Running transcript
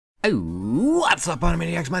Oh, what's up,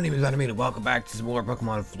 Arnimane? My name is Arnimane, and welcome back to some more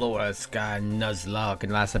Pokemon Flora Sky Nuzlocke.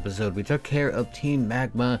 In last episode, we took care of Team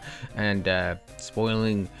Magma and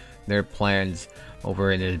spoiling their plans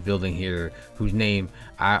over in this building here, whose name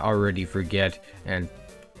I already forget and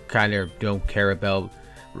kind of don't care about.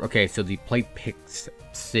 Okay, so the Plate Picks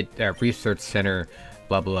Research Center,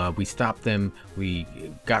 blah blah. We stopped them, we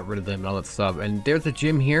got rid of them, and all that stuff. And there's a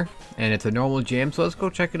gym here, and it's a normal gym, so let's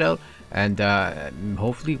go check it out. And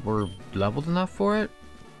hopefully we're leveled enough for it.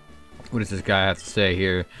 What does this guy have to say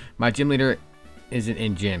here? My gym leader isn't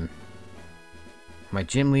in gym. My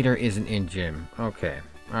gym leader isn't in gym. Okay.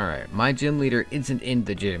 Alright. My gym leader isn't in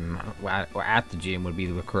the gym. Or at the gym would be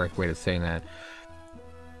the correct way to say that.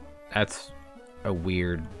 That's a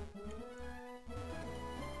weird...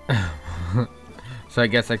 So I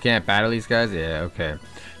guess I can't battle these guys? Yeah, okay.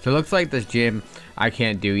 So it looks like this gym I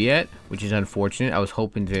can't do yet, which is unfortunate. I was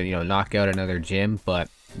hoping to, you know, knock out another gym, but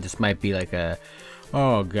this might be like a...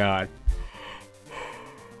 Oh, God.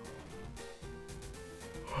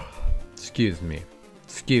 Excuse me.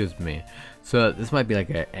 Excuse me. So this might be like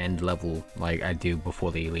an end level, like I do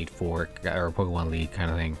before the Elite Four, or Pokemon League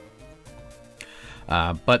kind of thing.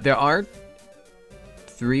 But there are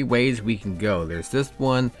 3 ways we can go. There's this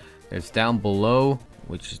one. There's down below,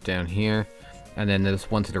 which is down here, and then there's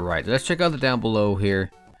one to the right. Let's check out the down below here.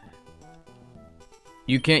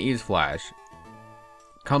 You can't use Flash.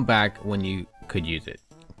 Come back when you could use it.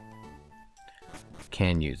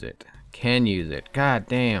 Can use it. Can use it. God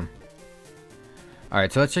damn.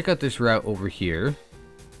 Alright, so let's check out this route over here.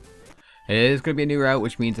 It is going to be a new route,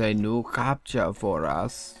 which means a new captcha for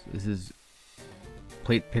us. This is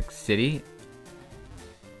Plate Pick City.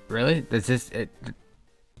 Really? That's just it.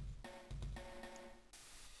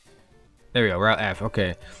 There we go, Route F.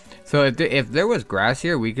 Okay, so if there was grass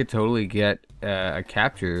here, we could totally get a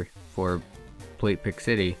capture for Plate Pick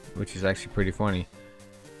City, which is actually pretty funny.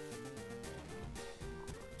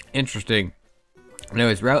 Interesting.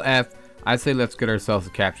 Anyways, Route F. I'd say let's get ourselves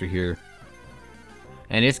a capture here,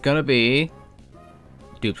 and it's gonna be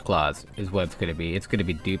Dupe's Claws is what it's gonna be. It's gonna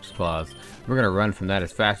be Dupe's Claws. We're gonna run from that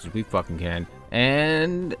as fast as we fucking can.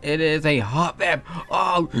 And it is a hot map.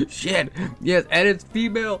 Oh shit! Yes, and it's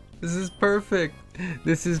female. This is perfect.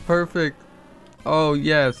 This is perfect. Oh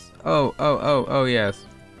yes. Oh yes.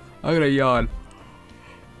 I'm gonna yawn.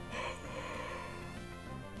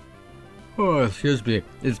 Oh, excuse me.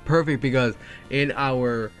 It's perfect because in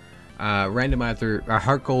our randomizer, our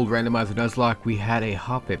Heart Gold randomizer Nuzlocke, we had a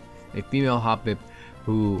Hoppip, a female Hoppip,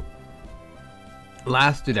 who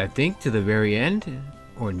lasted, I think, to the very end,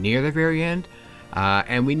 or near the very end.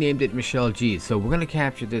 And we named it Michelle G. So we're gonna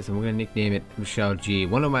capture this and we're gonna nickname it Michelle G.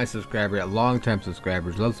 One of my subscribers, long-time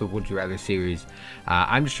subscribers, loves the Would You Rather series.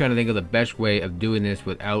 I'm just trying to think of the best way of doing this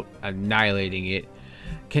without annihilating it.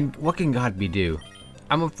 What can God be do?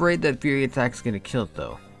 I'm afraid that Fury Attack's gonna kill it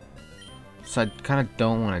though. So I kind of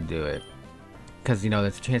don't want to do it, because you know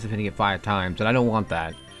there's a chance of hitting it 5 times, and I don't want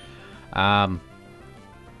that.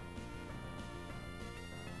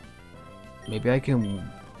 Maybe I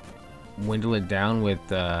can dwindle it down with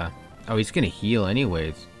oh, he's gonna heal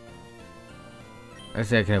anyways. I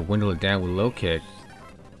say I can dwindle it down with low kick,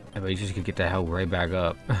 but he's just gonna get the hell right back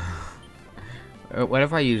up. What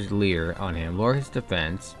if I use Leer on him, lower his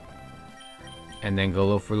defense, and then go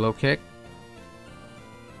low for low kick?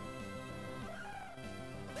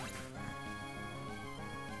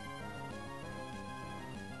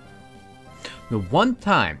 The one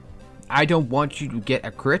time I don't want you to get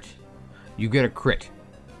a crit, you get a crit.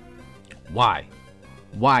 Why?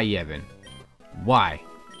 Why, Evan? Why?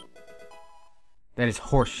 That is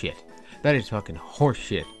horseshit. That is fucking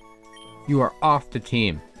horseshit. You are off the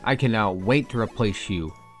team. I cannot wait to replace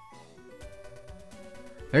you.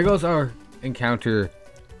 There goes our encounter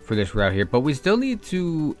for this route here, but we still need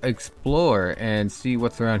to explore and see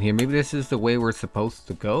what's around here. Maybe this is the way we're supposed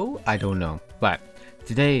to go? I don't know. But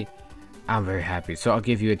today, I'm very happy, so I'll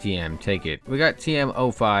give you a TM. Take it. We got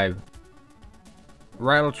TM05.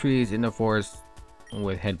 Rattle trees in the forest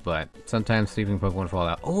with headbutt. Sometimes sleeping Pokemon fall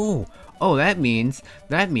out. Oh, that means,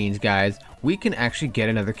 guys, we can actually get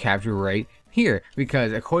another capture right here,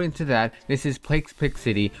 because according to that, this is Plate Pick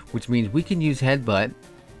City, which means we can use headbutt.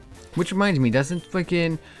 Which reminds me, doesn't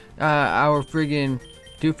freaking our friggin'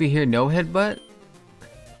 Doofy here know headbutt?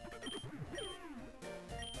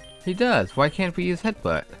 He does. Why can't we use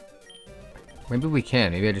headbutt? Maybe we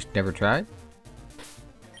can. Maybe I just never tried.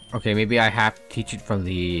 Okay, maybe I have to teach it from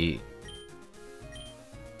the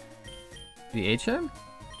HM?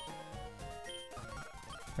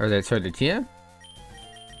 Or the TM?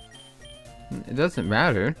 It doesn't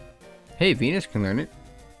matter. Hey, Venus can learn it.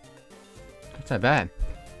 That's not bad.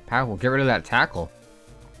 powerful. Get rid of that tackle.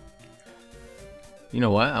 You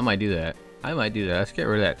know what? I might do that. I might do that. Let's get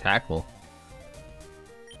rid of that tackle.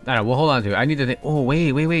 I don't know. We'll hold on to it. I need to think. Oh,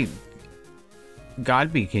 wait.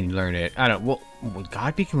 Godby can learn it. I don't. Well,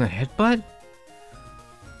 Godby can learn headbutt?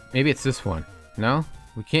 Maybe it's this one. No?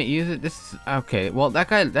 We can't use it? This is. Okay. Well, that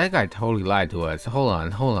guy totally lied to us. Hold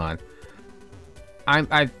on.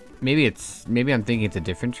 Maybe I'm thinking it's a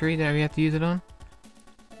different tree that we have to use it on.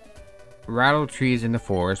 Rattle trees in the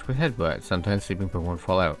forest with headbutt. Sometimes sleeping Pokemon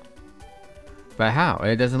fall out. But how?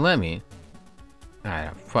 It doesn't let me. I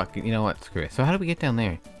don't fucking. You know what? Screw it. So how do we get down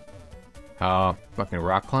there? Oh, fucking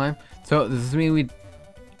rock climb. So does this mean we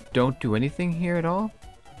don't do anything here at all?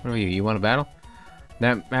 What are you? You want to battle?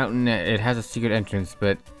 That mountain, it has a secret entrance,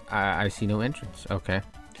 but I see no entrance. Okay.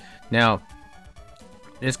 Now,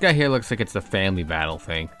 this guy here looks like it's a family battle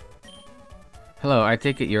thing. Hello, I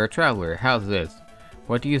take it you're a traveler. How's this?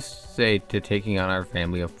 What do you say to taking on our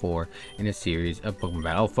family of 4 in a series of Pokemon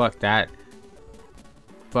battle? Oh, fuck that.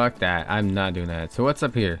 Fuck that. I'm not doing that. So what's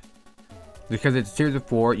up here? Because it's series of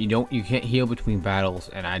 4, you can't heal between battles,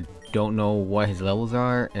 and I don't know what his levels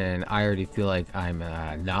are, and I already feel like I'm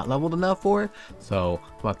not leveled enough for it. So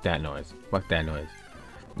fuck that noise. Fuck that noise.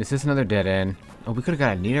 Is this another dead end? Oh, we could have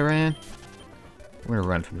got a Nidoran. We're gonna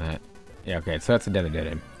run from that. Yeah, okay, so that's another dead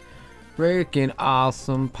end. Freaking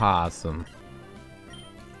awesome possum.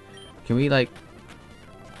 Can we like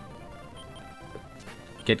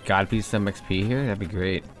get Godby some XP here? That'd be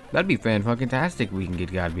great. That'd be fan-fucking-tastic. We can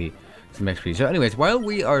get Godby some XP. So anyways, while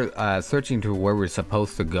we are searching to where we're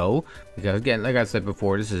supposed to go, because again, like I said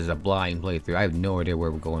before, this is a blind playthrough. I have no idea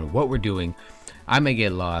where we're going, what we're doing. I may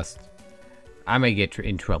get lost. I may get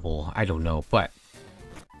in trouble. I don't know. But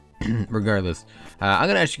regardless, I'm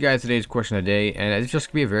going to ask you guys today's question of the day, and it's just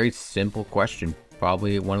going to be a very simple question.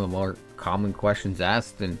 Probably one of the more common questions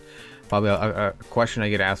asked, and probably a question I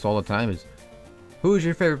get asked all the time is, who is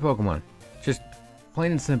your favorite Pokemon? Just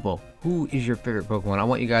plain and simple. Who is your favorite Pokemon? I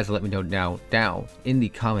want you guys to let me know down in the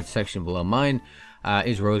comment section below. Mine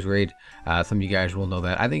is Roserade. Some of you guys will know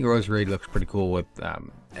that. I think Roserade looks pretty cool with,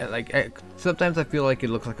 sometimes I feel like it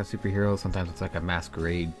looks like a superhero. Sometimes it's like a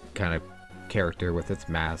masquerade kind of character with its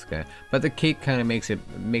mask. But the cape kind of makes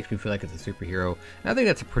me feel like it's a superhero. And I think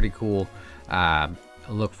that's a pretty cool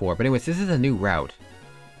look for it. But anyways, this is a new route.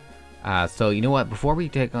 So you know what? Before we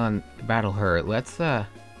take on battle her, let's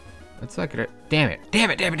look at it. Damn it.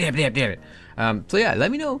 So yeah, let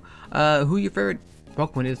me know who your favorite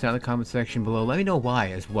Pokemon is down in the comment section below. Let me know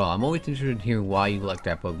why as well. I'm always interested in hearing why you like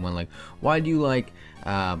that Pokemon. Like, why do you like,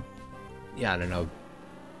 yeah, I don't know,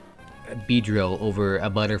 a Beedrill over a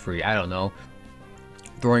Butterfree? I don't know.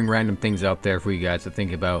 Throwing random things out there for you guys to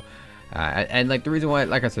think about. And like the reason why,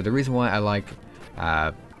 like I said, the reason why I like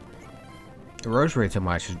Roserade so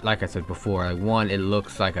much, like I said before, like one, it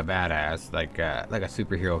looks like a badass, like a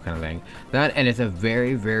superhero kind of thing. That, and it's a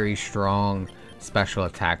very, very strong special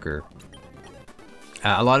attacker.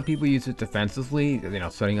 A lot of people use it defensively, you know,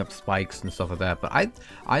 setting up spikes and stuff like that. But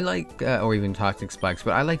I like, or even toxic spikes,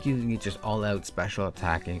 but I like using it just all out special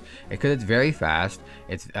attacking because it's very fast.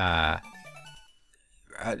 It's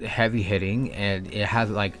heavy hitting, and it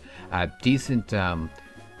has like a decent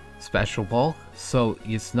special bulk. So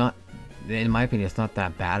it's not, in my opinion, it's not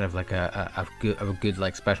that bad of like a good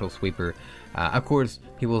like special sweeper. Of course,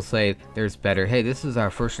 people will say there's better. Hey, this is our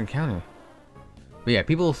first encounter. But yeah,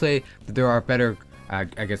 people will say that there are better, I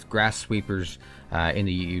guess, grass sweepers in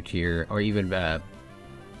the UU tier, or even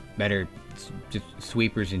better just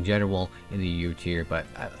sweepers in general in the UU tier. But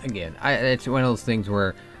again, it's one of those things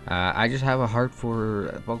where I just have a heart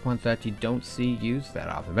for Pokemon that you don't see used that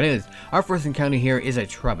often. But anyways, our first encounter here is a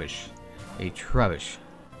Trubbish.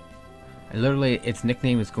 And literally, its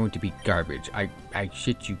nickname is going to be Garbage. I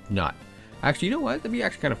shit you not. Actually, you know what? That'd be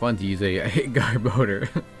actually kind of fun to use a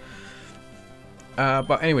Garbodor.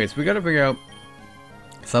 But anyways, we gotta figure out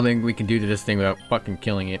something we can do to this thing without fucking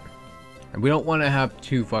killing it. And we don't want to have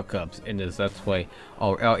 2 fuck-ups in this play,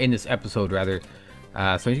 or in this episode, rather.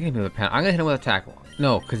 So he's gonna be with a pound. I'm gonna hit him with a tackle.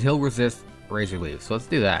 No, because he'll resist Razor Leaf. So let's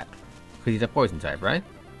do that. Because he's a poison type, right?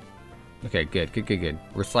 Okay, good.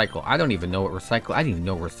 Recycle. I don't even know what Recycle. I didn't even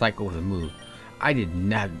know Recycle was a move. I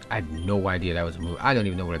had no idea that was a move. I don't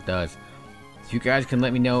even know what it does. So you guys can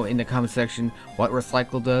let me know in the comment section what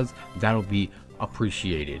Recycle does. That'll be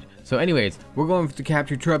appreciated. So anyways, we're going to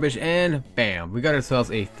capture Trubbish, and bam, we got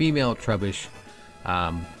ourselves a female Trubbish.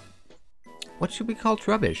 What should we call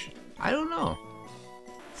Trubbish? I don't know.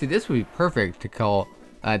 See, this would be perfect to call,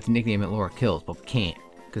 to nickname it Laura Kills, but we can't.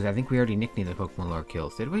 Because I think we already nicknamed the Pokemon Laura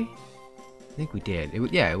Kills, did we? I think we did.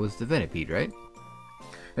 Yeah, it was the Venipede, right?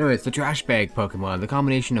 Anyways, the trash bag Pokemon. The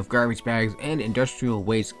combination of garbage bags and industrial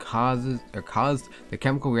waste caused the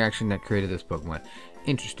chemical reaction that created this Pokemon.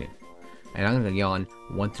 Interesting. And I'm gonna yawn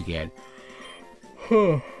once again.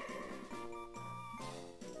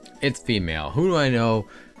 It's female. Who do I know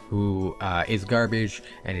who is garbage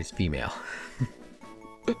and is female?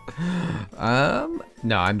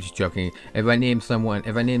 No, I'm just joking. If I name this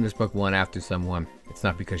Pokemon after someone, it's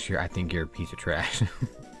not because I think you're a piece of trash.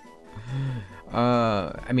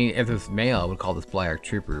 I mean, if it's male, I would call this Black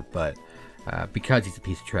Trooper, but because he's a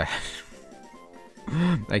piece of trash.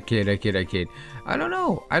 I kid. I don't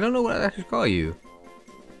know what I'd actually call you.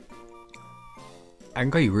 I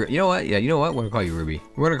can call you you know what? Yeah, you know what? We're gonna call you Ruby.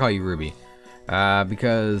 We're gonna call you Ruby.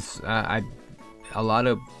 Because I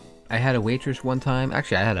had a waitress one time.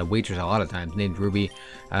 Actually, I had a waitress a lot of times named Ruby.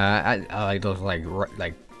 I like those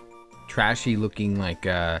like trashy looking like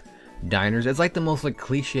diners. It's like the most like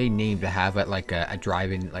cliche name to have at like a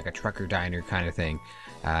drive-in, like a trucker diner kind of thing.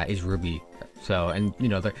 Is Ruby. So, and you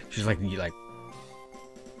know, she's like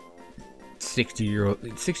 60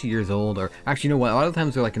 years old, or actually, you know what? A lot of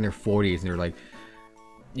times they're like in their 40s, and they're like,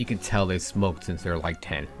 you can tell they smoked since they're like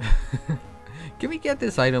 10. Can we get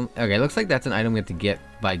this item? Okay, looks like that's an item we have to get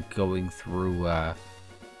by going through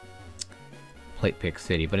Plate Pick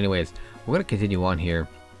City. But anyways, we're gonna continue on here.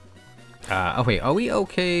 Okay, are we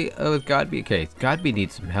okay with Godby? Okay, Godby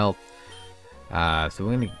needs some help. So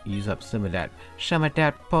we're gonna use up some of that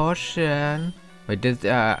potion. Wait,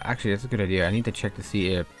 actually, that's a good idea. I need to check to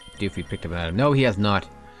see if Doofy picked up an item. No, he has not.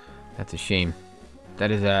 That's a shame. That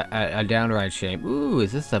is a downright shame. Ooh,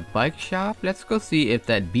 is this a bike shop? Let's go see if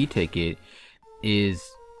that B ticket is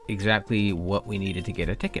exactly what we needed to get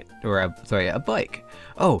a ticket. Or, a bike.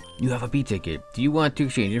 Oh, you have a B ticket. Do you want to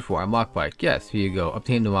exchange it for a mock bike? Yes, here you go.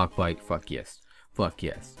 Obtain the mock bike. Fuck yes. Fuck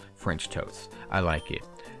yes. French toast. I like it.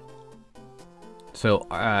 So,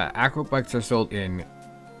 acro bikes are sold in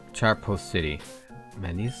Charpo City.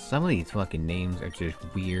 Man, some of these fucking names are just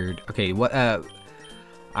weird. Okay, what,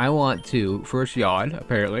 I want to first yawn,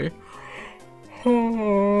 apparently.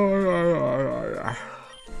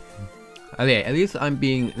 Okay, at least I'm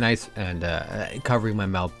being nice and covering my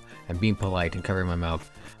mouth and being polite and covering my mouth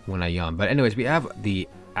when I yawn. But anyways, we have the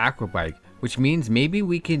Acrobike, which means maybe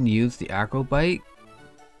we can use the Acrobike,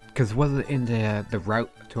 because was it in the route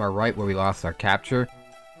to our right where we lost our capture?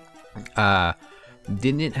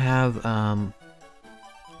 Didn't it have an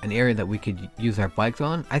area that we could use our bikes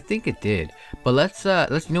on? I think it did. But let's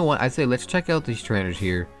you know what? I say let's check out these trainers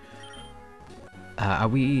here. Are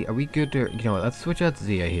we good to, you know what, let's switch out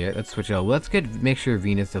Zia here. Let's switch out. Make sure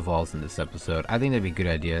Venus evolves in this episode. I think that'd be a good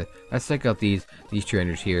idea. Let's check out these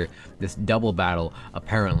trainers here. This double battle,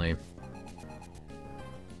 apparently.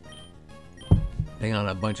 Hang on,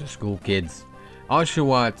 a bunch of school kids.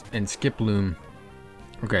 Oshawott and Skiploom.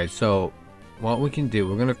 Okay, so what we can do,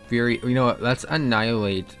 we're gonna Fury, you know what, let's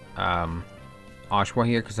annihilate Oshawott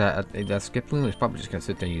here, because that Skiploom is probably just gonna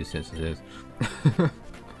sit there and use Synthesis.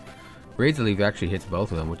 Razor Leaf actually hits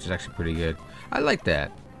both of them, which is actually pretty good. I like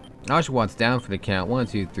that. Oshawott's down for the count. 1,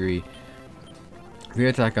 2, 3. Fear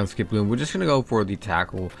attack on Skiploom. We're just gonna go for the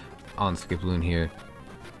tackle on Skiploom here,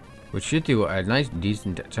 which should do a nice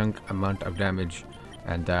decent chunk amount of damage,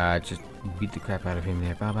 and just beat the crap out of him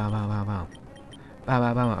there. Bow, bow, bow, bow, bow. Bow,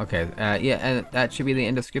 bow, bow. Okay, yeah, and that should be the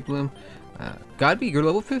end of Skiploom. Godby, you're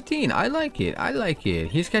level 15. I like it. I like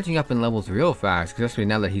it. He's catching up in levels real fast, especially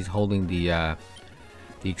now that he's holding the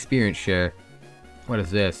experience share. What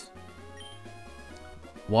is this?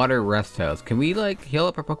 Water rest house. Can we like heal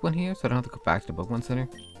up our Pokemon here so I don't have to go back to the Pokemon Center?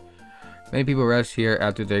 Many people rest here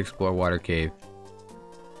after they explore Water Cave.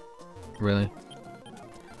 Really?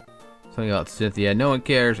 Something else, Cynthia. No one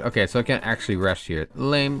cares. Okay, so I can't actually rest here.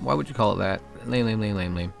 Lame. Why would you call it that? Lame, lame, lame,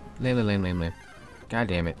 lame, lame. Lame, lame, lame, lame, lame. God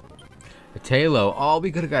damn it. A Tailo. Oh,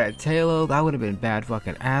 we could have got a Tailo. That would have been bad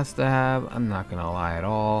fucking ass to have. I'm not gonna lie at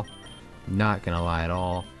all. Not gonna lie at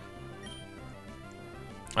all.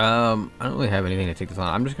 I don't really have anything to take this on.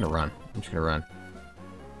 I'm just gonna run.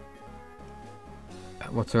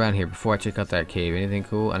 What's around here before I check out that cave? Anything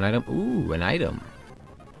cool? An item? Ooh, an item.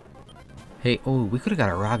 Hey, oh, we could have got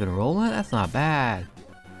a rock and roll. That's not bad.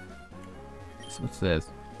 What's this?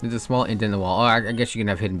 There's a small indent in the wall. Oh, I guess you can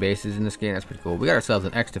have hidden bases in this game. That's pretty cool. We got ourselves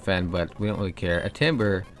an X defend, but we don't really care. A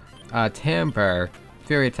timber.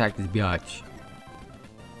 Fairy attack this biatch.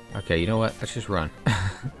 Okay, you know what? Let's just run.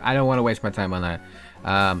 I don't want to waste my time on that.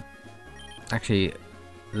 Actually,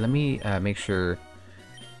 let me make sure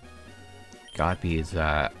Godby is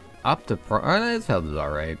up to pro. Oh, his health is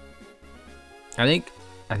alright. I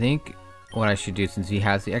think what I should do, since he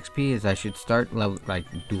has the XP, is I should start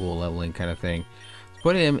dual leveling kind of thing.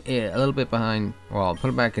 put him a little bit behind. Well, put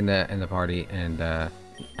him back in the party, and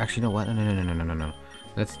actually, you know what? No.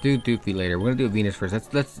 Let's do Doofy later. We're gonna do Venus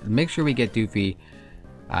first. Let's make sure we get Doofy.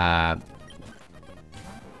 Not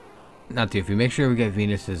Doofy. Make sure we get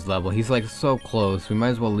Venus's level. He's like so close. We might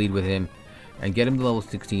as well lead with him and get him to level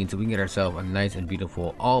 16 so we can get ourselves a nice and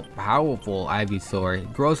beautiful, all-powerful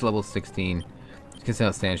Ivysaur. Gross level 16. Gets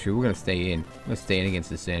out Sandshrew. We're gonna stay in. We're gonna stay in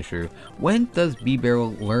against the Sandshrew. When does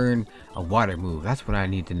B-Barrel learn a water move? That's what I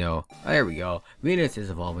need to know. Oh, there we go. Venus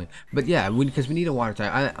is evolving. But yeah, because we need a water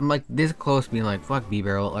type. I'm like this close being like, fuck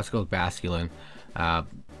B-Barrel. Let's go with Basculin.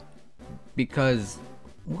 Because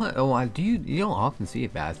what? Oh, you don't often see a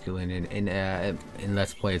Basculin in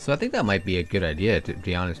Let's Play, so I think that might be a good idea to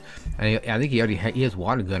be honest. I think he has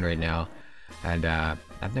Water Gun right now, and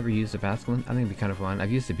I've never used a Basculin. I think it'd be kind of fun.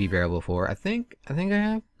 I've used a B-Barrel before. I think I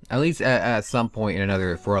have. At least at some point in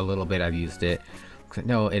another, for a little bit, I've used it. Cause I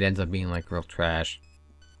know it ends up being like real trash.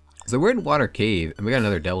 So we're in Water Cave, and we got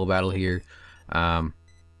another Devil Battle here.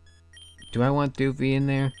 Do I want Doofy in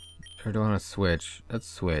there, or do I want to switch? Let's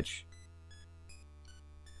switch.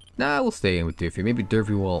 Nah, we'll stay in with Doofy. Maybe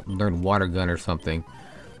Doofy will learn Water Gun or something.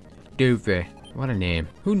 Doofy, what a name.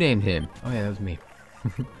 Who named him? Oh yeah, that was me.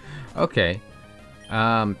 Okay.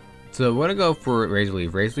 So we're gonna go for Razor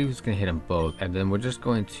Leaf. Razor Leaf is gonna hit them both, and then we're just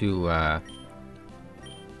going to,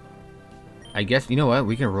 I guess, you know what?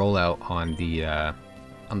 We can roll out on the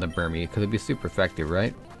Burmy, because it'd be super effective,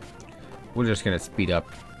 right? We're just gonna speed up.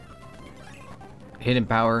 Hidden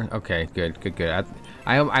power. Okay, good.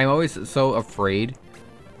 I'm always so afraid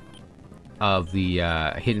of the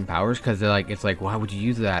hidden powers, because they're like, it's like, why would you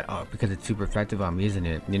use that? Oh, because it's super effective on me, isn't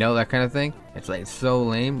it? You know, that kind of thing. It's like, it's so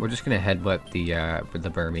lame. We're just gonna headbutt the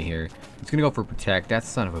Burmy here. It's gonna go for Protect. That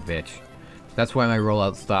son of a bitch. That's why my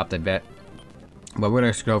rollout stopped, I bet. But we're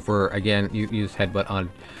gonna just go for, again, use headbutt on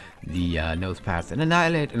the Nose Pass and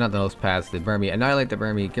annihilate, not the Nose Pass, the Burmy. Annihilate the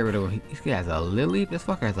Burmy. Get rid of him. He has a Lily. This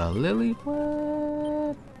fucker has a Lily.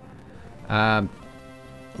 What?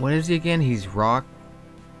 What is he again? He's Rock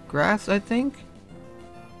Grass, I think.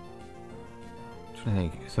 I'm trying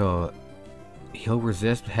to think. So he'll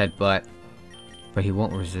resist headbutt, but he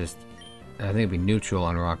won't resist. I think it'd be neutral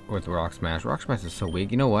on Rock with Rock Smash. Rock Smash is so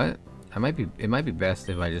weak. You know what? It might be best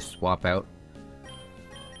if I just swap out.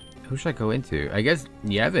 Who should I go into? I guess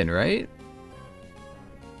Yevon, right?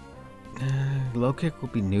 Low kick will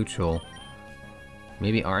be neutral.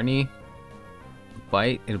 Maybe Arnie.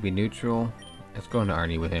 Bite, it'll be neutral. Let's go into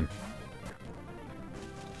Arnie with him.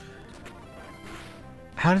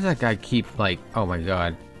 How does that guy keep, like, oh my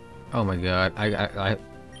god. I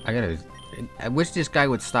gotta, I wish this guy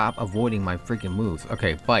would stop avoiding my freaking moves.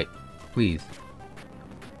 Okay, bite, please.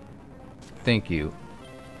 Thank you.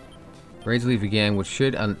 Razor Leaf again, which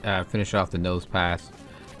should finish off the Nose Pass.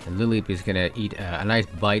 And Lily is gonna eat a nice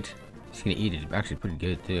bite. He's gonna eat it actually pretty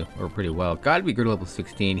good too, or pretty well. Gotta be good level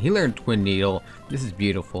 16. He learned Twin Needle. This is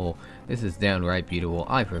beautiful. This is downright beautiful.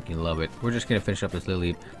 I freaking love it. We're just gonna finish up this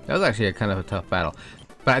Lily. That was actually a kind of a tough battle.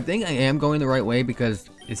 But I think I am going the right way, because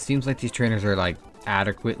it seems like these trainers are like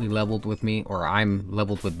adequately leveled with me, or I'm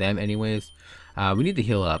leveled with them anyways. We need to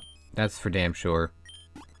heal up. That's for damn sure.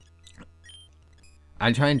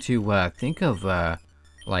 I'm trying to think of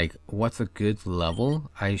like what's a good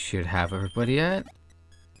level I should have everybody at.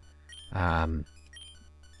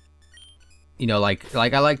 You know, like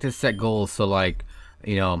I like to set goals, so like,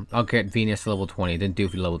 you know, I'll get Venus level 20, then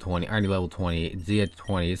Doofy level 20, Arnie level 20, Zia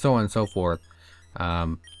 20, so on and so forth. So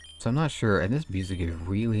I'm not sure, and this music is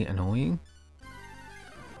really annoying.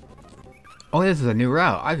 Oh, this is a new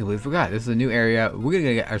route. I completely forgot. This is a new area. We're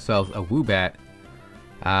gonna get ourselves a Woobat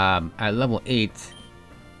at level 8.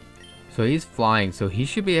 So he's flying, so he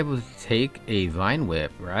should be able to take a Vine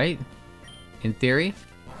Whip, right? In theory.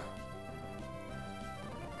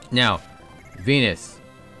 Now, Venus.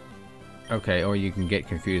 Okay, or you can get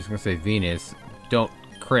confused. I'm gonna say Venus. Don't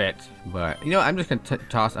crit, but you know, I'm just gonna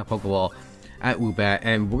toss a Pokeball at Woobat,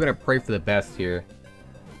 and we're gonna pray for the best here.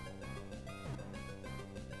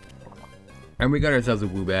 And we got ourselves a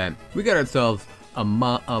Woobat. We got ourselves a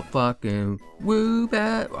motherfucking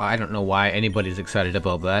Woobat. I don't know why anybody's excited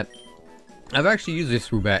about that. I've actually used this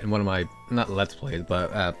Woobat in one of my, not Let's Plays,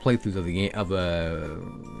 but playthroughs of the game, of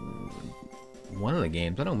one of the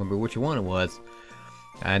games. I don't remember which one it was.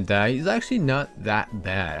 And he's actually not that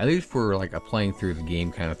bad, at least for like a playing through the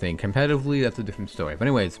game kind of thing. Competitively, that's a different story. But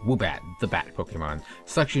anyways, Woobat, the bat Pokemon.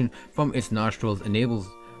 Suction from its nostrils enables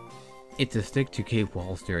it to stick to cave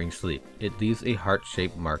walls during sleep. It leaves a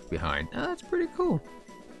heart-shaped mark behind. Oh, that's pretty cool.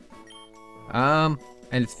 And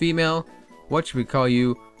it's female. What should we call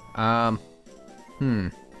you?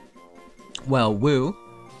 Well, Woo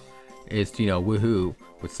is to, you know, woohoo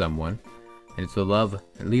with someone. And it's a love.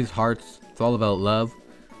 It leaves hearts. It's all about love.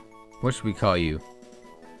 What should we call you?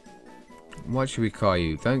 What should we call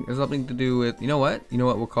you? There's something to do with... You know what? You know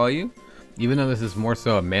what we'll call you? Even though this is more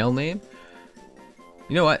so a male name.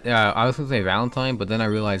 You know what? I was going to say Valentine, but then I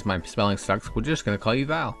realized my spelling sucks. We're just going to call you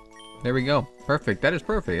Val. There we go. Perfect. That is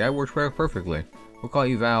perfect. That works perfectly. We'll call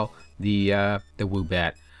you Val, the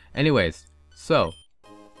Woobat. Anyways, so...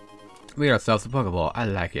 we got ourselves a Pokeball. I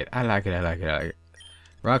like it. I like it. I like it. I like it.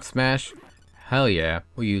 Rock Smash. Hell yeah.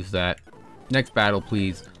 We'll use that. Next battle,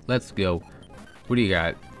 please. Let's go. What do you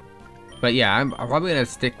got? But yeah, I'm probably going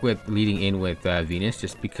to stick with leading in with Venus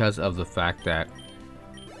just because of the fact that,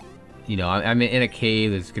 you know, I'm in a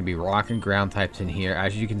cave. There's going to be rock and ground types in here,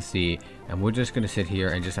 as you can see. And we're just going to sit here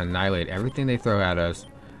and just annihilate everything they throw at us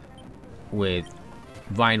with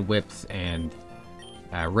Vine Whips and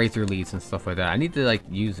Razor Leaves and stuff like that. I need to, like,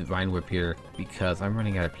 use Vine Whip here because I'm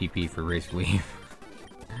running out of PP for Razor Leaf.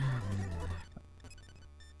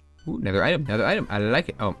 Ooh, another item. Another item. I like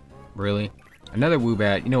it. Oh, really? Another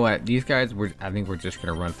Woobat. You know what? These guys, I think we're just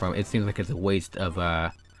going to run from. It seems like it's a waste of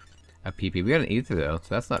a PP. We got an Ether, though, so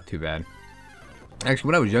that's not too bad. Actually,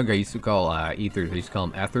 when I was younger, I used to call Ethers. I used to call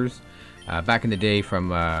them Ethers. Back in the day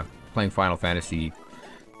from playing Final Fantasy,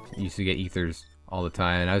 I used to get Ethers all the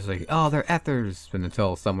time. And I was like, oh, they're Ethers. And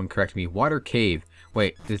until someone corrected me. Water Cave.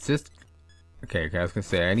 Wait, is this... Okay, I was going to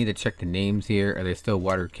say, I need to check the names here. Are they still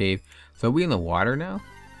Water Cave? So are we in the water now?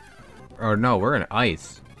 Or no, we're in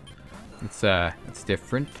ice. It's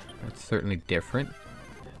different. It's certainly different.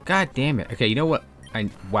 God damn it. Okay, you know what?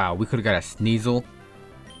 Wow, we could have got a Sneasel.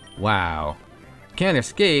 Wow. Can't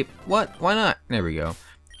escape. What? Why not? There we go.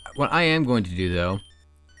 What I am going to do though,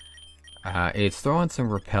 is throw on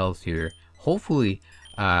some repels here. Hopefully,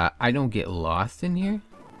 I don't get lost in here.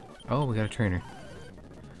 Oh, we got a trainer.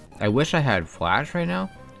 I wish I had Flash right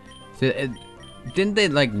now. So, didn't they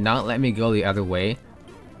like not let me go the other way?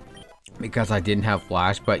 Because I didn't have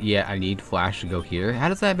Flash, but yeah, I need Flash to go here. How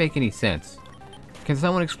does that make any sense? Can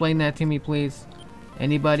someone explain that to me, please?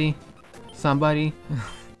 Anybody? Somebody?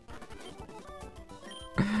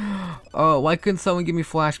 Oh, why couldn't someone give me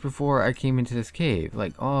Flash before I came into this cave?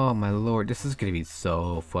 Like, oh my lord, this is gonna be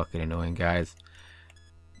so fucking annoying, guys.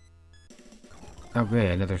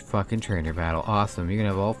 Okay, another fucking trainer battle. Awesome, you're gonna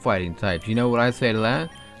have all fighting types. You know what I say to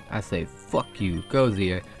that? I say, fuck you. Go,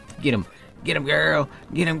 Zia. Get him. Get him, girl!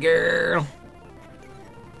 Get him, girl!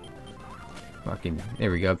 Fucking, there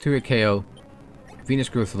we go. 2-hit KO. Venus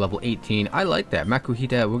grows to level 18. I like that.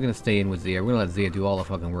 Makuhita, we're gonna stay in with Zia. We're gonna let Zia do all the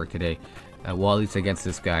fucking work today. While he's against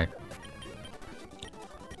this guy.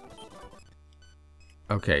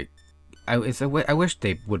 Okay. I wish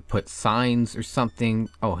they would put signs or something.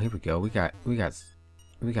 Oh, here we go. We can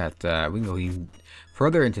go even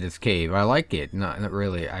further into this cave. I like it. Not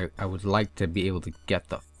really. I would like to be able to get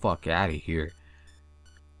the fuck out of here.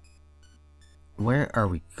 Where are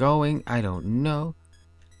we going? I don't know.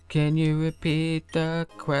 Can you repeat the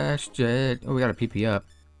question? Oh, we got a PP up.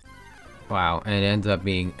 Wow, and it ends up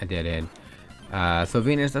being a dead end. So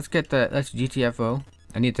Venus, let's GTFO.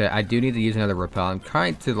 I do need to use another repel. I'm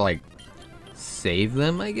trying to like save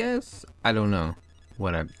them, I guess. I don't know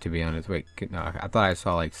to be honest. Wait, no, I thought I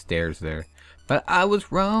saw like stairs there, but I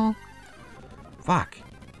was wrong. Fuck.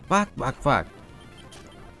 Yeah,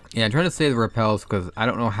 I'm trying to save the repels because I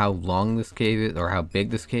don't know how long this cave is or how big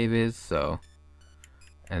this cave is. So,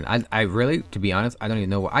 and I really, to be honest, I don't even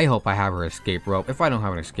know. I hope I have an escape rope. If I don't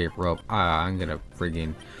have an escape rope, I'm gonna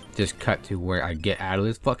friggin' just cut to where I get out of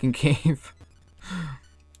this fucking cave.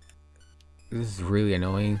 This is really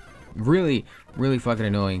annoying. Really fucking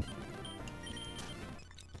annoying.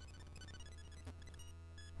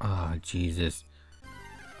 Oh, Jesus.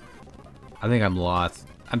 I think I'm lost.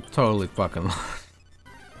 I'm totally fucking lost.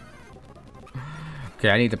 Okay,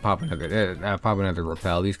 I need to pop another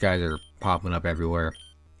repel. These guys are popping up everywhere.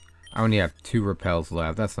 I only have 2 repels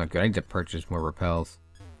left. That's not good. I need to purchase more repels.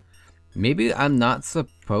 Maybe I'm not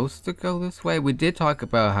supposed to go this way. We did talk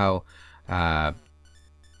about how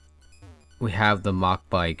we have the mock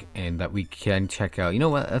bike and that we can check out. You know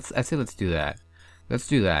what? I say let's do that. Let's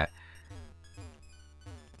do that.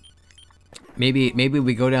 Maybe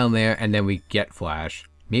we go down there and then we get Flash.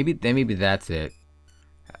 Maybe that's it.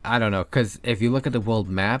 I don't know, because if you look at the world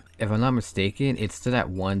map, if I'm not mistaken, it's to that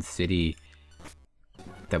one city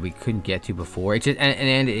that we couldn't get to before. It just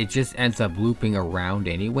and it just ends up looping around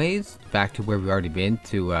anyways, back to where we've already been,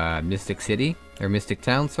 to Mystic City or Mystic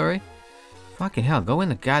Town. Sorry. Fucking hell, go in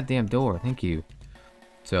the goddamn door. Thank you.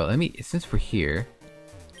 So since we're here,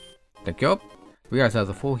 we got ourselves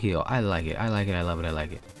a full heal. I like it. I like it. I love it. I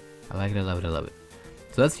like it. I like it. I love it. I love it.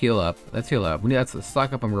 So let's heal up. Let's heal up. We need to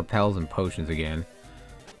stock up on repels and potions again.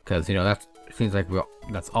 Because, you know, that seems like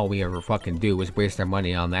that's all we ever fucking do is waste our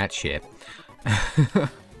money on that shit.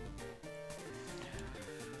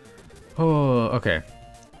 Oh, okay.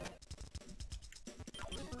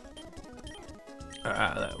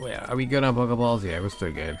 Wait, are we good on Pokeballs? Yeah, we're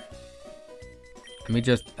still good. Let me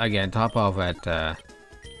just, again, top off at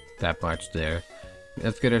that much there.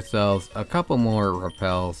 Let's get ourselves a couple more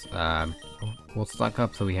repels. We'll stock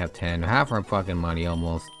up so we have 10. Half our fucking money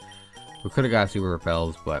almost. We could have got super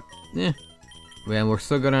repels, but eh. Man, we're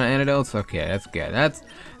still good on antidotes. Okay, that's good. That's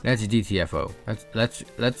GTFO.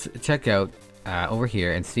 Let's check out over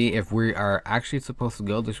here and see if we are actually supposed to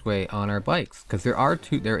go this way on our bikes, because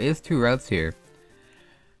there is two routes here,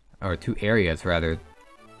 or two areas rather.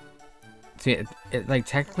 See, like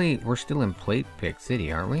technically we're still in Plate Pick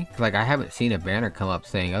City, aren't we? Like I haven't seen a banner come up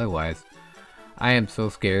saying otherwise. I am so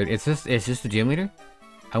scared. It's just a gym leader.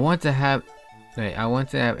 I want to have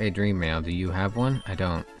a dream mail. Do you have one? I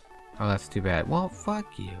don't. Oh, that's too bad. Well,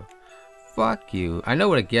 fuck you. Fuck you. I know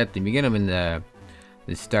where to get them. You get them in the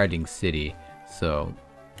starting city. So,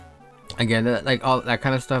 again, like all that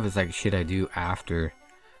kind of stuff is like shit I do after,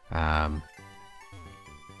 like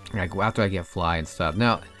after I get fly and stuff.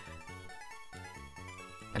 Now,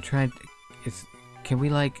 can we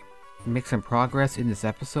like make some progress in this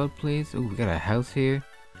episode, please? Ooh, we got a house here.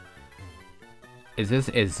 Is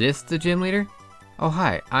this the gym leader? Oh,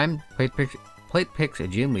 hi. I'm Plate Pick's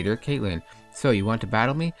gym leader, Caitlin. So, you want to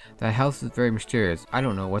battle me? That house is very mysterious. I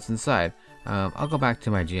don't know what's inside. I'll go back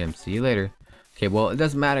to my gym. See you later. Okay, well, it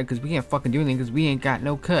doesn't matter because we can't fucking do anything because we ain't got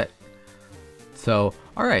no cut. So,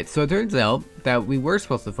 alright, so it turns out that we were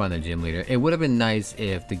supposed to find the gym leader. It would have been nice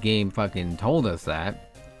if the game fucking told us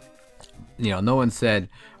that. You know, no one said,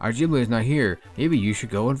 our gym leader's not here. Maybe you should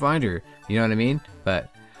go and find her. You know what I mean? But,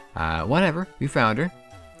 whatever. We found her.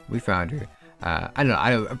 We found her. I don't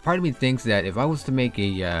know. Part of me thinks that if I was to make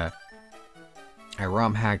a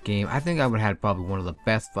ROM hack game, I think I would have probably one of the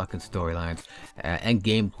best fucking storylines and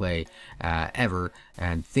gameplay ever,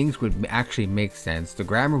 and things would actually make sense. The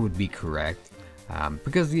grammar would be correct,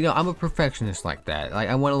 because you know I'm a perfectionist like that. Like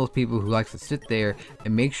I'm one of those people who likes to sit there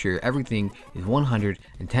and make sure everything is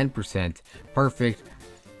 110% perfect,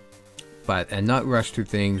 and not rush through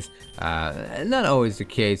things. Not always the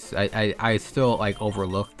case. I still like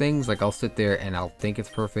overlook things. Like I'll sit there and I'll think it's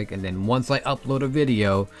perfect, and then once I upload a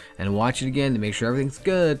video and watch it again to make sure everything's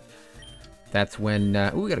good, that's when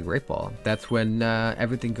ooh, we got a great ball. That's when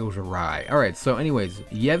everything goes awry. Alright, so anyways,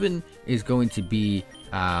 Yevon is going to be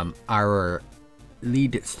our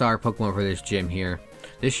lead star Pokemon for this gym here.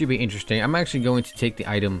 This should be interesting. I'm actually going to take the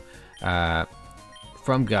item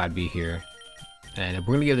from Godby here, and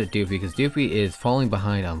we're gonna give it to Doofy because Doofy is falling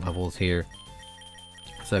behind on levels here.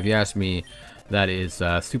 So if you ask me, that is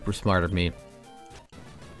super smart of me.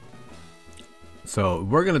 So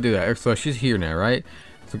we're gonna do that. So she's here now, right?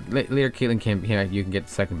 So later, Caitlin can, yeah, you can get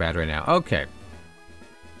the second badge right now. Okay.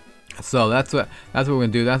 So that's what we're gonna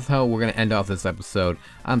do. That's how we're gonna end off this episode.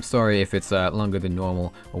 I'm sorry if it's longer than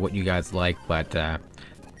normal or what you guys like, but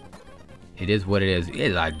it is what it is.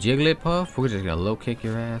 It's like Jigglypuff. We're just gonna low kick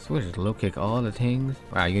your ass. We're just low kick all the things.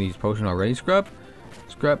 Wow, you gonna use potion already, Scrub?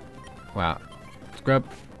 Scrub. Wow. Scrub.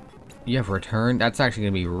 You have return. That's actually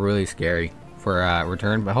gonna be really scary for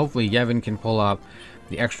return, but hopefully Yevon can pull off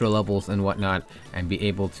the extra levels and whatnot and be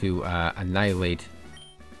able to annihilate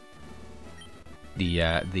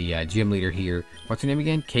the gym leader here. What's her name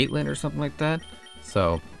again? Caitlin or something like that.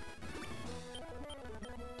 So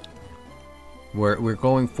we're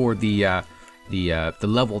going for the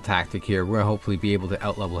level tactic here. We're gonna hopefully be able to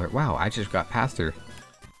outlevel her. Wow, I just got past her.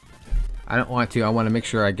 I don't want to. I want to make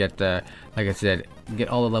sure I get like I said, get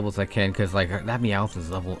all the levels I can, because like that Meowth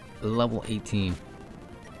is level 18.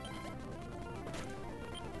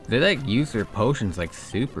 They like use their potions like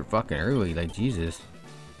super fucking early, like Jesus.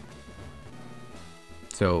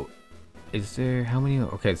 So is there how many?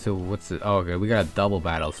 Okay, so what's it? Oh, okay, we got a double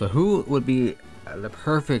battle. So who would be the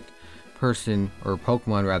perfect person, or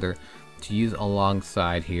Pokemon rather, to use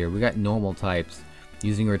alongside here? We got normal types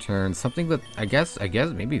using return, something that I guess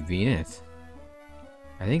maybe Venus.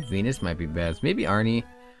 I think Venus might be best. Maybe Arnie.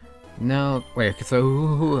 No, wait. So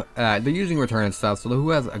who they're using return and stuff. So who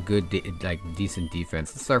has a good decent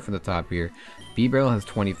defense? Let's start from the top here. B-Barrel has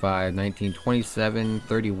 25, 19, 27,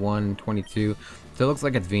 31, 22. So it looks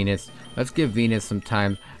like it's Venus. Let's give Venus some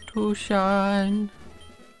time to shine.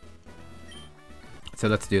 So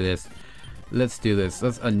let's do this. Let's do this.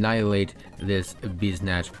 Let's annihilate this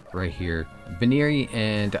Biznatch right here. Veneri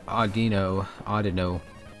and Audino.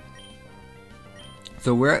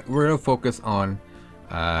 So we're gonna focus on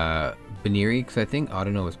Baneri, because I think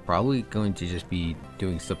Autono is probably going to just be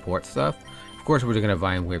doing support stuff. Of course, we're just going to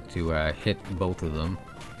Vine Whip to hit both of them.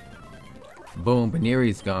 Boom,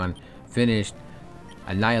 Baneri's gone. Finished.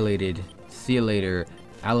 Annihilated. See you later.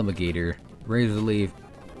 Alligator. Razor Leaf.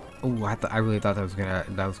 Oh, I really thought that was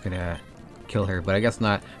gonna kill her, but I guess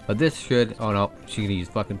not. But this should. Oh no, she's gonna use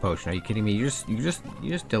fucking potion. Are you kidding me? You're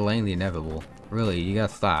just delaying the inevitable. Really, you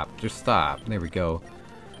gotta stop. Just stop. There we go.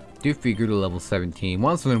 Doofy grew to level 17.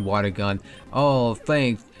 Wants to win water gun. Oh,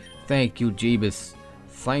 thank you, Jeebus.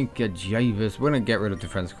 Thank you, Jeebus. We're gonna get rid of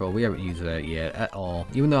defense scroll. We haven't used that yet at all.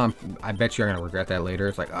 Even though I bet you're gonna regret that later.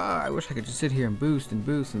 It's like, I wish I could just sit here and boost and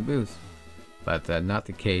boost and boost. But not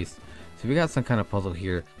the case. So we got some kind of puzzle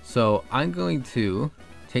here. So I'm going to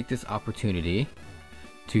take this opportunity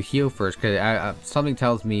to heal first, because something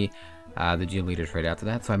tells me the gym leader's right after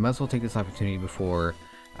that. So I might as well take this opportunity before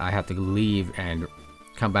I have to leave and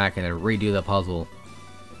come back and then redo the puzzle.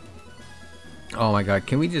 Oh my god,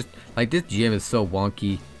 can we just, like, this gym is so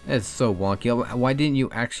wonky. It's so wonky. Why didn't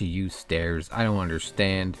you actually use stairs? I don't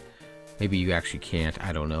understand. Maybe you actually can't.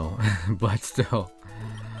 I don't know. But still,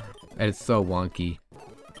 it's so wonky.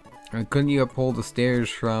 And couldn't you uphold the stairs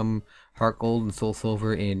from Heart Gold and Soul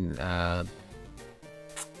Silver in,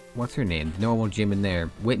 what's her name? Normal gym in there.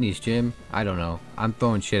 Whitney's gym? I don't know. I'm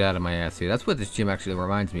throwing shit out of my ass here. That's what this gym actually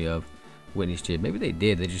reminds me of. Whitney's gym. Maybe they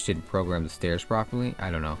did. They just didn't program the stairs properly. I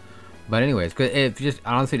don't know. But anyways, cause it just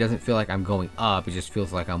honestly doesn't feel like I'm going up. It just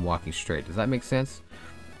feels like I'm walking straight. Does that make sense?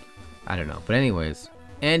 I don't know. But anyways,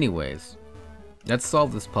 let's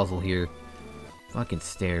solve this puzzle here. Fucking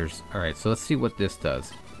stairs. Alright, so let's see what this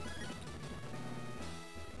does.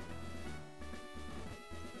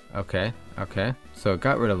 Okay, okay. So it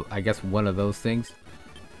got rid of, I guess, one of those things.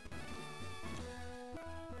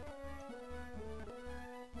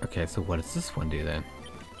 Okay, so what does this one do then?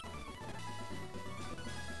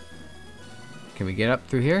 Can we get up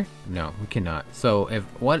through here? No, we cannot. So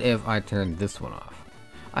what if I turn this one off?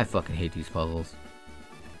 I fucking hate these puzzles.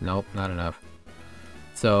 Nope, not enough.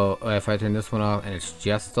 So if I turn this one off and it's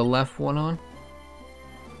just the left one on?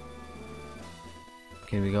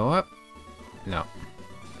 Can we go up? No.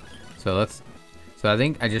 So I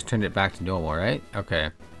think I just turned it back to normal, right? Okay.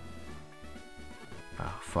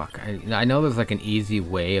 Oh, fuck. I know there's like an easy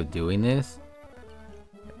way of doing this.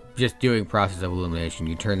 Just doing process of elimination.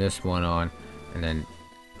 You turn this one on and then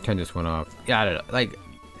turn this one off. Yeah, I don't know. Like,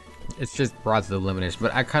 it's just process of elimination,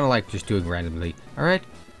 but I kind of like just doing randomly. Alright.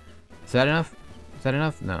 Is that enough? Is that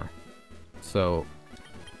enough? No. So,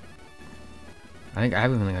 I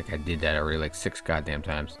have a feeling like I did that already like 6 goddamn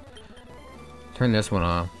times. Turn this one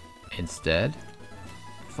off. Instead,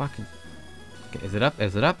 fucking, is it up?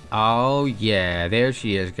 Is it up? Oh yeah, there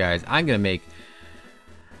she is, guys. I'm gonna make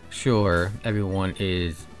sure everyone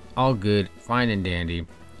is all good, fine and dandy.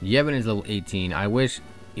 Yevon is level 18. I wish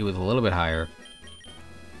it was a little bit higher,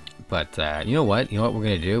 but you know what? You know what we're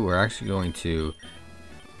gonna do? We're actually going to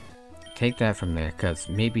take that from there, because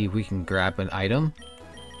maybe we can grab an item.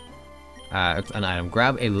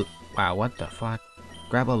 Grab a. Wow, what the fuck?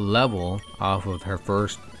 Grab a level off of her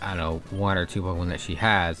first, I don't know, 1 or 2 Pokemon that she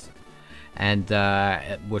has, and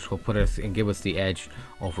which will put us and give us the edge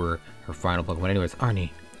over her final Pokemon. Anyways, Arnie,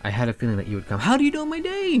 I had a feeling that you would come. How do you know my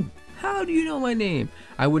name? How do you know my name?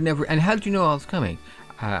 I would never. And how did you know I was coming?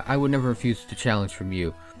 I would never refuse to challenge from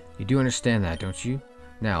you. You do understand that, don't you?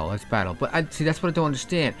 Now let's battle. But see, that's what I don't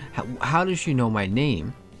understand. How does she know my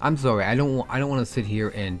name? I'm sorry. I don't want to sit here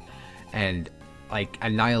and like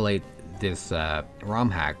annihilate this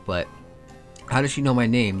ROM hack, but how does she know my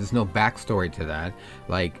name? There's no backstory to that.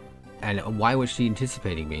 Like, and why was she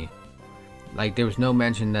anticipating me? Like, there was no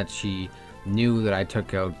mention that she knew that I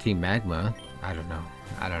took out Team Magma. I don't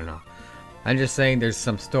know. I'm just saying there's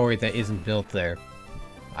some story that isn't built there.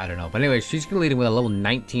 I don't know. But anyway, she's gonna lead him with a level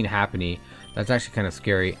 19 Happiny. That's actually kind of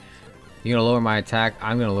scary. You're gonna lower my attack.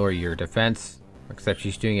 I'm gonna lower your defense. Except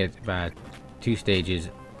she's doing it by 2 stages.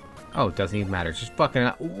 Oh, it doesn't even matter. It's just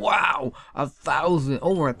fucking, wow, 1,000,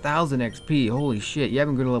 over 1,000 XP. Holy shit! You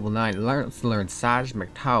haven't gone to level 9. Learn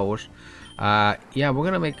seismic toss. Yeah, we're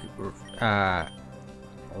gonna make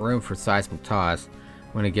room for seismic toss.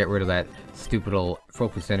 We're gonna get rid of that stupid old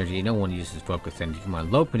focus energy. No one uses focus energy. Come on,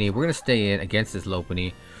 Lopunny. We're gonna stay in against this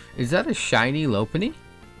Lopunny. Is that a shiny Lopunny?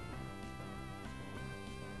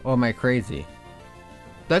 Or am I crazy?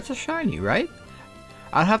 That's a shiny, right?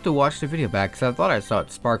 I'll have to watch the video back because I thought I saw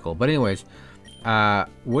it sparkle. But anyways,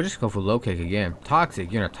 we'll just go for low kick again.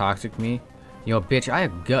 Toxic, you're gonna toxic me. Yo, bitch, I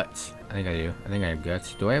have guts. I think I do. I think I have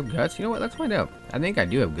guts. Do I have guts? You know what? Let's find out. I think I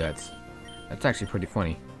do have guts. That's actually pretty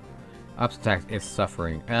funny. Ups attack is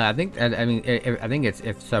suffering. I think it's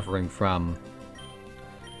if suffering from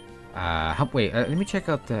Wait, let me check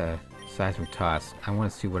out the seismic toss. I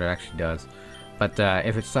want to see what it actually does. But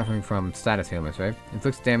if it's suffering from status ailments, right?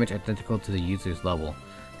 Inflicts damage identical to the user's level.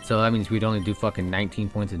 So that means we'd only do fucking 19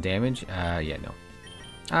 points of damage? Yeah, no.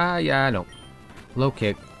 Yeah, no. Low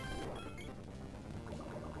kick.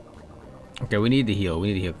 Okay, we need to heal. We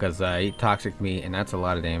need to heal because he toxic me, and that's a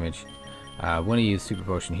lot of damage. Want to use super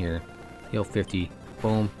potion here. Heal 50.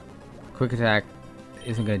 Boom. Quick attack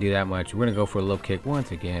isn't going to do that much. We're going to go for a low kick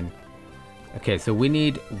once again. Okay, so we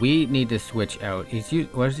need to switch out.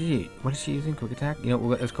 What is she using? Quick attack? You know,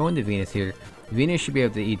 let's go into Venus here. Venus should be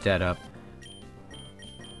able to eat that up.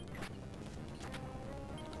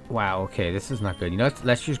 Wow, okay, this is not good. You know,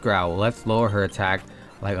 let's just growl. Let's lower her attack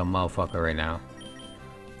like a motherfucker right now.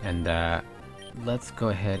 And let's go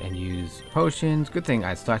ahead and use potions. Good thing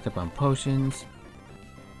I stocked up on potions.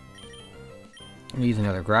 Use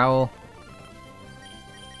another growl.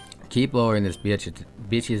 Keep lowering this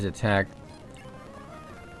bitch's attack.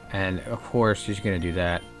 And of course, she's gonna do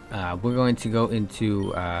that. We're going to go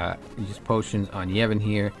into use potions on Yevon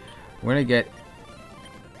here. We're gonna get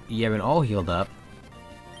Yevon all healed up.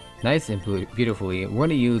 Nice and beautifully. We're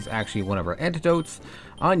gonna use actually one of our antidotes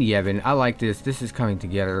on Yevon. I like this. This is coming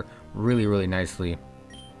together really, really nicely.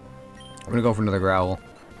 I'm gonna go for another growl.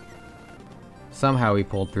 Somehow we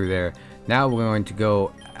pulled through there. Now we're going to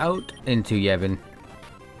go out into Yevon.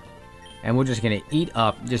 And we're just gonna eat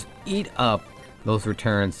up those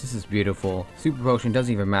returns. This is beautiful. Super potion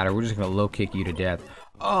doesn't even matter. We're just gonna low kick you to death.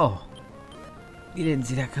 Oh, you didn't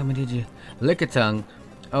see that coming, did you? Lick a tongue.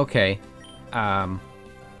 Okay.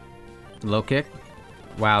 Low kick.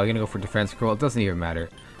 Wow, you're gonna go for defense scroll. It doesn't even matter.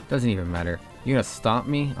 Doesn't even matter. You're gonna stomp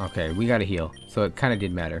me. Okay, we gotta heal. So it kind of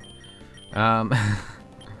did matter.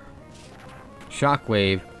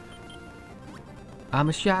 Shockwave. I'm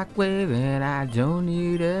a shockwave and I don't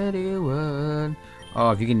need anyone.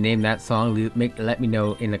 Oh, if you can name that song, let me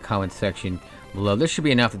know in the comments section below. This should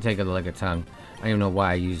be enough to take a lick of tongue. I don't even know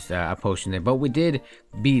why I used a potion there, but we did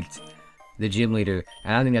beat the gym leader,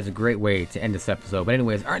 and I think that's a great way to end this episode. But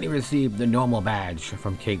anyways, Arnie received the normal badge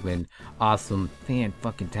from Caitlin. Awesome,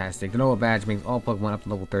 fan-fucking-tastic. The normal badge brings all Pokemon up to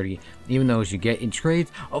level 30, even those you get in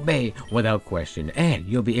trades, obey without question. And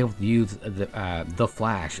you'll be able to use the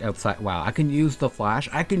Flash outside. Wow, I can use the Flash.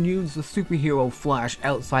 I can use the superhero Flash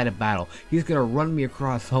outside of battle. He's gonna run me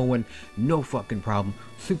across Hoenn, no fucking problem.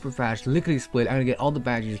 Super fast, lickety split. I'm gonna get all the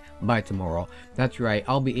badges by tomorrow. That's right,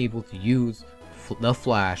 I'll be able to use the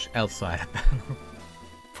Flash outside of battle.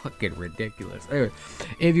 Fucking ridiculous. Anyway,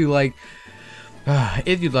 if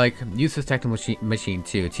you'd like, use this technical machine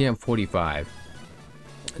too. TM45.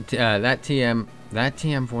 That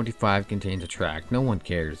TM45 contains a track. No one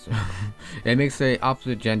cares. It makes the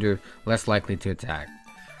opposite gender less likely to attack.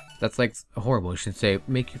 That's like horrible. It should say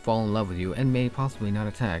make you fall in love with you and may possibly not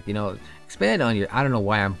attack. You know, expand on your. I don't know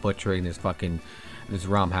why I'm butchering this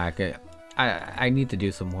ROM hack. I need to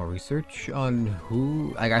do some more research on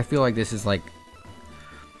who. Like, I feel like this is like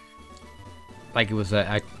it was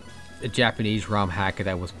a Japanese ROM hacker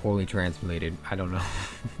that was poorly translated. I don't know.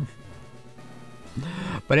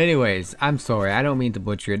 But anyways, I'm sorry. I don't mean to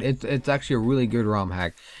butcher it. It's actually a really good ROM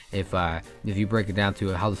hack if you break it down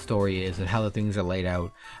to how the story is and how the things are laid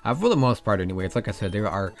out. For the most part, anyway. It's like I said, there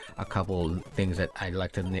are a couple things that I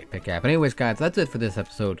like to nitpick at. But anyways, guys, that's it for this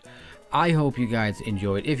episode. I hope you guys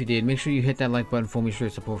enjoyed. If you did, make sure you hit that like button for me. Show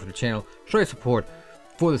your support for the channel. Show your support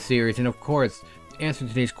for the series. And of course, answer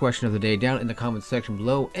today's question of the day down in the comments section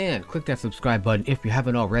below. And click that subscribe button if you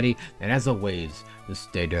haven't already. And as always,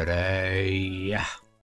 stay dirty.